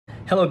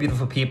Hello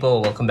beautiful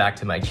people, welcome back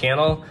to my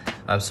channel.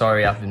 I'm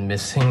sorry I've been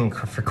missing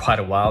for quite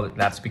a while.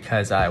 That's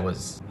because I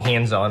was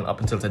hands-on up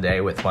until today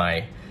with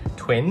my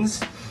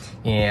twins.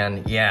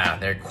 And yeah,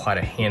 they're quite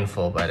a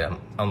handful, but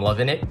I'm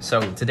loving it. So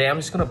today I'm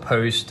just gonna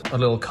post a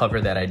little cover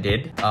that I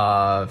did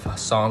of a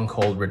song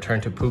called Return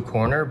to Pooh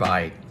Corner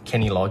by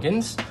Kenny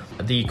Loggins.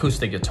 The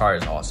acoustic guitar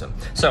is awesome.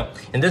 So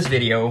in this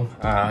video,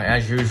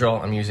 as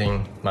usual, I'm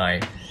using my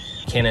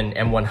Canon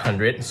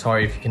M100.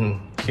 Sorry if you can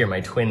hear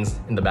my twins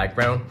in the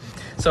background.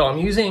 So I'm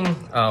using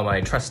my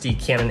trusty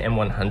Canon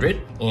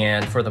M100,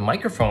 and for the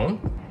microphone,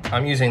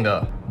 I'm using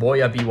the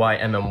Boya BY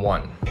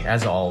MM1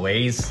 as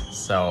always.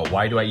 So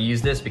why do I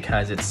use this?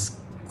 Because it's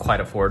quite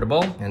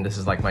affordable, and this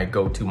is like my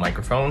go-to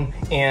microphone.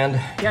 And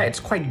yeah,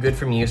 it's quite good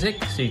for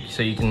music. So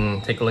you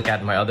can take a look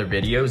at my other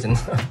videos, and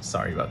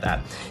sorry about that.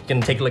 You can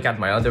take a look at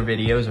my other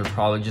videos, or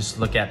probably just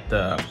look at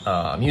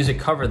the music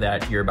cover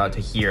that you're about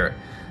to hear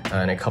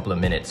in a couple of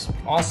minutes.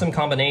 Awesome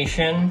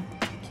combination,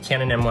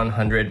 Canon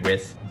M100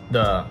 with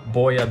the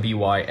Boya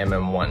BY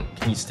MM1.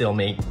 Can you still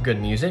make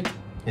good music?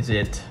 Is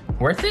it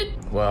worth it?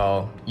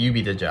 Well, you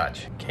be the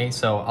judge. Okay,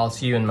 so I'll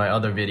see you in my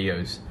other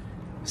videos.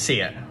 See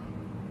ya.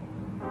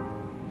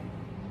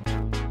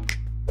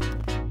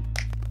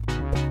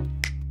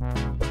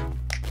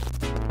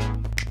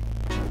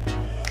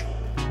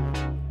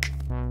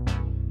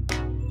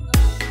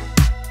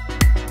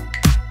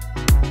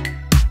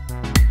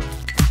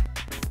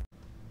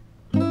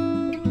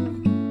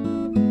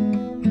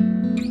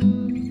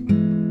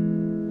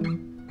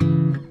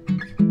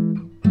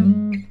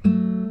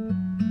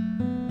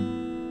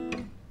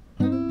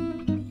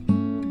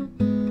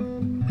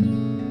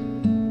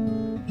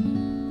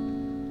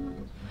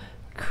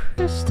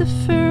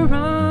 Christopher,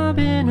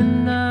 Robin,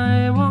 and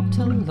I walked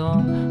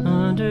along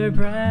under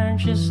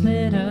branches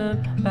lit up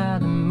by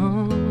the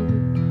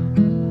moon,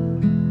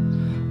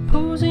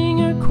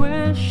 posing our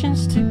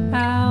questions to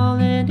Al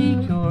and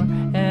Igor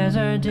as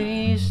our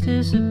days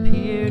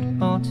disappeared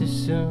all too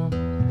soon.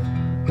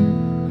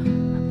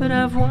 But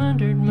I've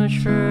wandered much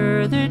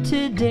further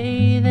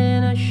today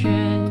than I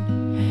should,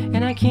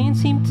 and I can't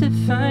seem to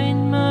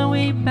find my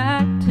way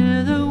back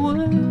to the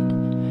wood.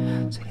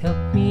 So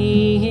help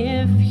me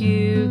if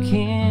you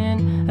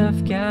can,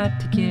 I've got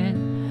to get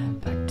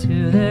back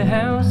to the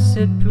house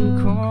at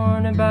Pooh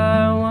Corner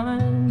by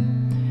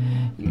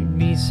 1. You'd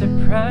be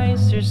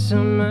surprised, there's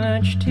so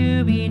much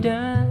to be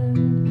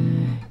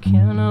done.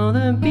 Count all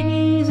the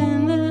bees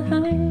in the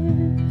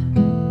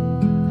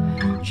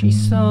hive,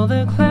 chase all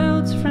the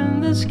clouds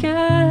from the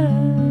sky.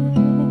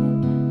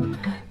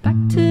 Back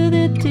to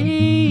the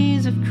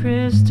days of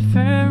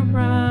Christopher,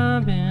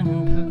 Robin,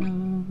 and Pooh.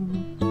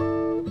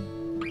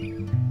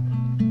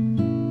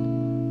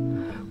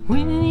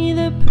 Winnie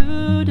the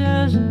Pooh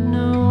doesn't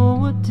know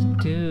what to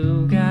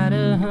do, got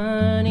a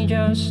honey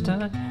jar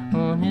stuck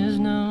on his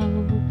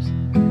nose.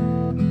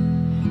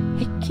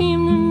 He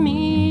came to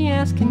me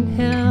asking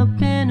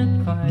help and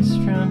advice.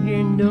 From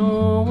here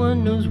no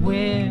one knows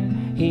where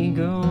he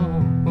goes.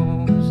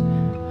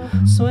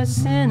 So I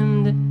sent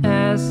him to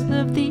ask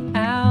of the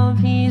owl if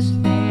he's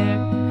there.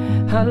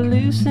 I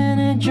loosen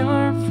a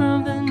jar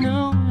from the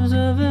nose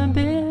of a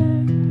bear.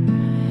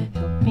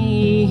 Help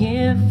me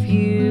if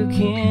you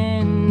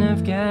can,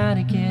 I've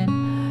gotta get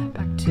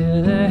back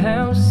to the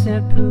house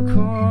at Pooh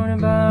Corner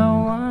by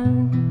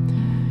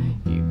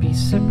 1. You'd be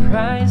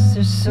surprised,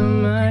 there's so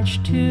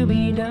much to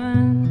be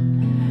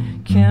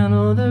done. Count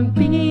all the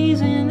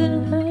bees in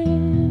the hive,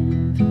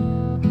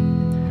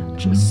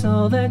 chase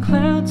all the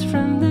clouds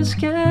from the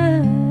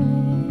sky.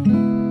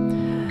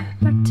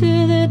 Back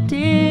to the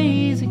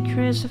days of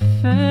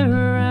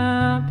Christopher.